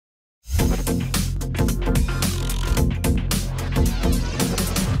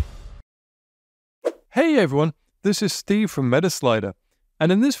Hey everyone, this is Steve from MetaSlider,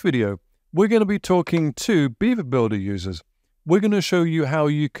 and in this video, we're going to be talking to Beaver Builder users. We're going to show you how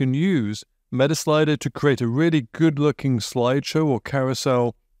you can use MetaSlider to create a really good-looking slideshow or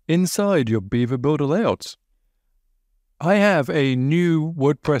carousel inside your Beaver Builder layouts. I have a new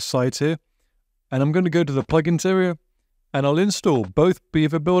WordPress site here, and I'm going to go to the plugins area, and I'll install both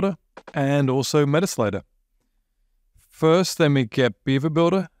Beaver Builder and also MetaSlider. First, let me get Beaver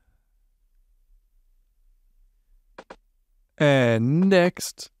Builder. And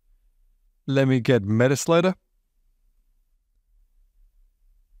next, let me get MetaSlider.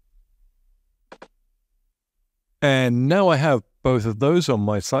 And now I have both of those on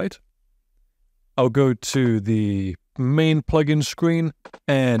my site. I'll go to the main plugin screen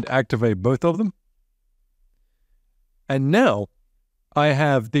and activate both of them. And now I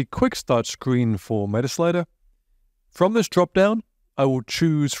have the quick start screen for MetaSlider. From this drop-down, I will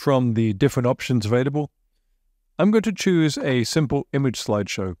choose from the different options available. I'm going to choose a simple image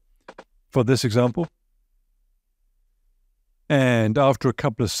slideshow for this example. And after a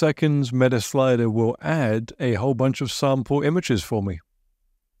couple of seconds, MetaSlider will add a whole bunch of sample images for me.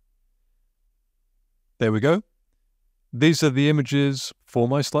 There we go. These are the images for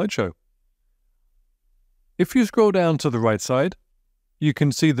my slideshow. If you scroll down to the right side, you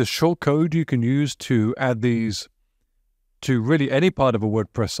can see the shortcode you can use to add these to really any part of a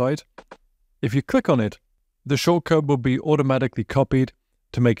WordPress site. If you click on it, the shortcode will be automatically copied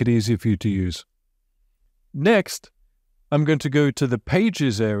to make it easy for you to use. Next, I'm going to go to the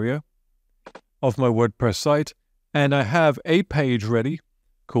Pages area of my WordPress site, and I have a page ready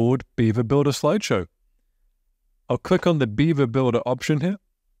called Beaver Builder Slideshow. I'll click on the Beaver Builder option here.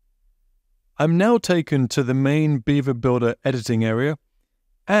 I'm now taken to the main Beaver Builder editing area,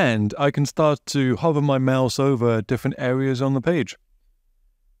 and I can start to hover my mouse over different areas on the page.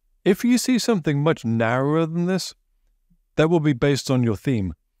 If you see something much narrower than this, that will be based on your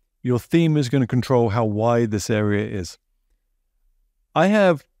theme. Your theme is going to control how wide this area is. I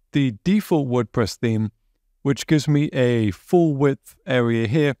have the default WordPress theme, which gives me a full width area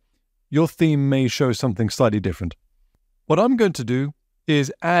here. Your theme may show something slightly different. What I'm going to do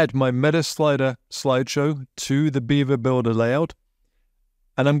is add my MetaSlider slideshow to the Beaver Builder layout.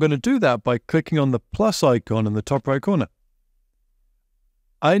 And I'm going to do that by clicking on the plus icon in the top right corner.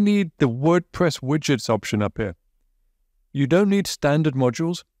 I need the WordPress widgets option up here. You don't need standard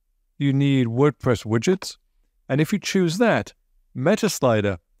modules. You need WordPress widgets. And if you choose that,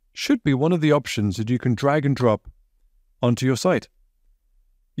 MetaSlider should be one of the options that you can drag and drop onto your site.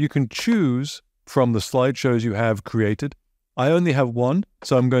 You can choose from the slideshows you have created. I only have one,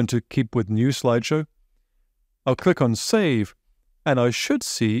 so I'm going to keep with new slideshow. I'll click on Save, and I should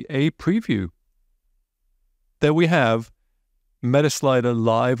see a preview. There we have MetaSlider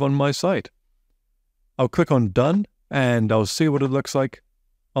live on my site. I'll click on Done, and I'll see what it looks like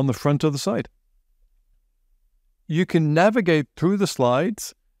on the front of the site. You can navigate through the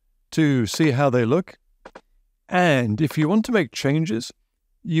slides to see how they look. And if you want to make changes,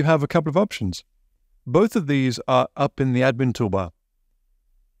 you have a couple of options. Both of these are up in the admin toolbar.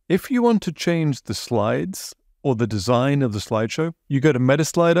 If you want to change the slides or the design of the slideshow, you go to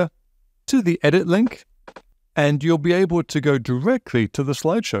MetaSlider, to the edit link, and you'll be able to go directly to the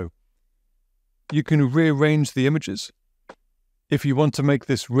slideshow. You can rearrange the images. If you want to make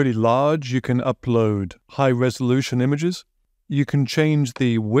this really large, you can upload high-resolution images. You can change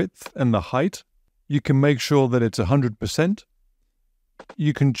the width and the height. You can make sure that it's 100%.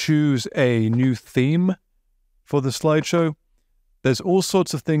 You can choose a new theme for the slideshow. There's all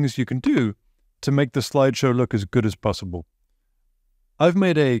sorts of things you can do to make the slideshow look as good as possible. I've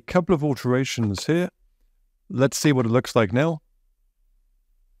made a couple of alterations here. Let's see what it looks like now.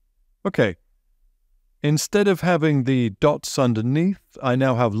 Okay. Instead of having the dots underneath, I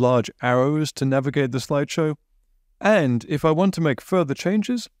now have large arrows to navigate the slideshow. And if I want to make further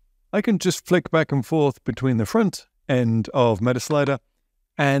changes, I can just flick back and forth between the front end of MetaSlider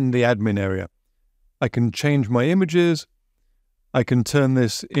and the admin area. I can change my images. I can turn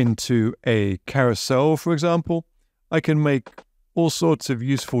this into a carousel, for example. I can make all sorts of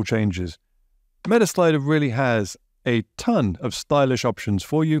useful changes. MetaSlider really has a ton of stylish options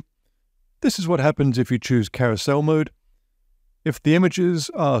for you. This is what happens if you choose carousel mode. If the images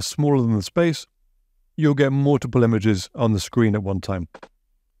are smaller than the space, you'll get multiple images on the screen at one time.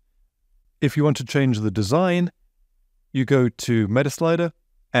 If you want to change the design, you go to MetaSlider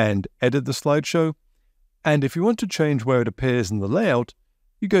and edit the slideshow. And if you want to change where it appears in the layout,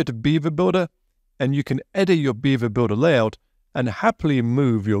 you go to Beaver Builder, and you can edit your Beaver Builder layout and happily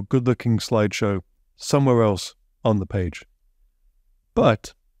move your good-looking slideshow somewhere else on the page.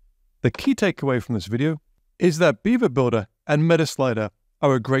 But The key takeaway from this video is that Beaver Builder and MetaSlider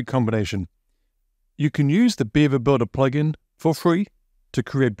are a great combination. You can use the Beaver Builder plugin for free to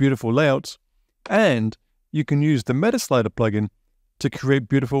create beautiful layouts, and you can use the MetaSlider plugin to create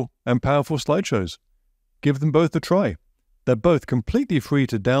beautiful and powerful slideshows. Give them both a try. They're both completely free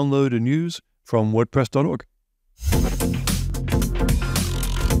to download and use from WordPress.org.